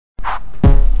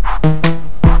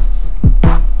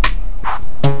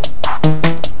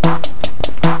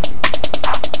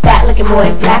boy,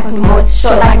 black looking boy,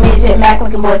 short like midget, Mac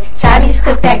looking boy, Chinese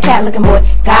cook that cat looking boy,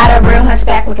 got a real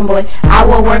hunchback looking boy, I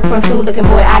will work for food looking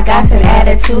boy, I got some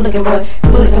attitude looking boy,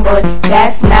 food looking boy,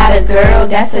 that's not a girl,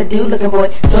 that's a dude looking boy,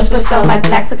 George Bush don't like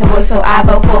blacks looking boy, so I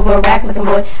vote for Barack looking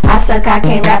boy, I suck, I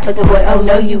can't rap looking boy, oh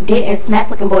no you didn't, smack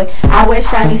looking boy, I wear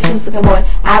shiny suits looking boy,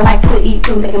 I like to eat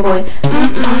fruit looking boy,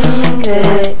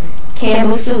 good.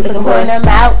 Campbell suit looking boy, point them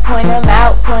out, point them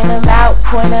out, point them out,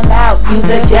 point them out. Use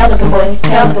a gel looking boy,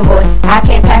 tell looking boy, I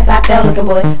can't pass, I fell looking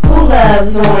boy. Who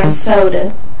loves orange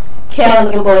soda? Kel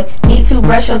looking boy, need to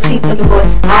brush your teeth looking boy,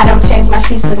 I don't change my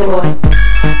sheets looking boy.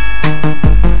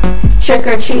 Trick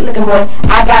or treat looking boy,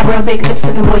 I got real big lips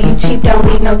looking boy, you cheap don't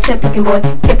leave no tip looking boy,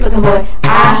 tip looking boy,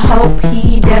 I hope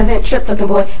he doesn't trip looking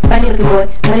boy, funny looking boy,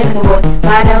 money looking boy,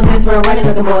 my nose is real running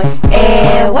looking boy,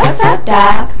 and what's up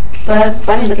doc? Bugs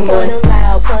Bunny looking boy. Point 'em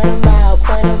out, point 'em out,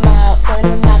 point 'em out, point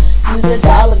 'em out. Use a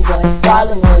doll looking boy, doll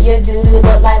looking boy. Your dude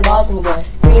look like laws looking boy,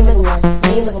 green looking boy,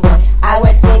 mean looking boy. I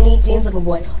wear skinny jeans looking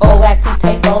boy, old wacky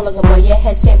payphone looking boy. Your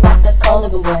head shaped like a cone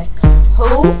looking boy.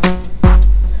 Who?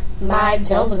 Mike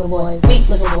Jones looking boy, weak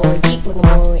looking boy, geek looking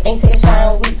boy. Ain't taking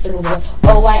shower in weeks looking boy.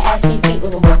 Old white ashy feet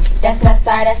looking boy. That's not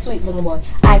sour, that's sweet looking boy.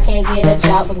 I can't get a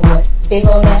job looking boy. Big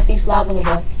old nasty slob looking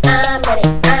boy. I'm ready,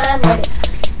 I'm ready.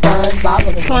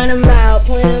 Point 'em out,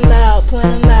 point 'em out, point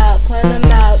 'em out, point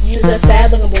 'em out. Use a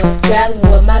fat looking boy, dry looking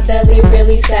boy. My belly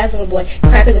really sad looking boy,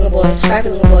 crappy looking boy, scrappy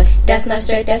looking boy. That's not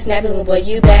straight, that's snappy looking boy.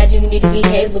 You bad, you need to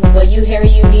behave looking boy. You hairy,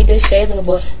 you need to shave looking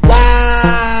boy.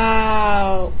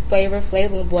 Wow, flavor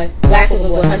looking boy, black looking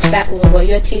boy, hunchback looking boy.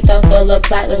 Your teeth are full of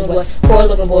black looking boy, poor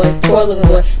looking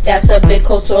boy. That's a big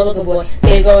cold sore looking boy,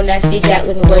 big old nasty jack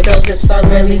looking boy. Those lips are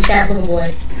really chat looking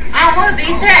boy. I wanna beat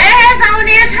your ass on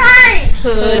this train.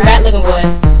 Hood rat looking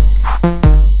boy.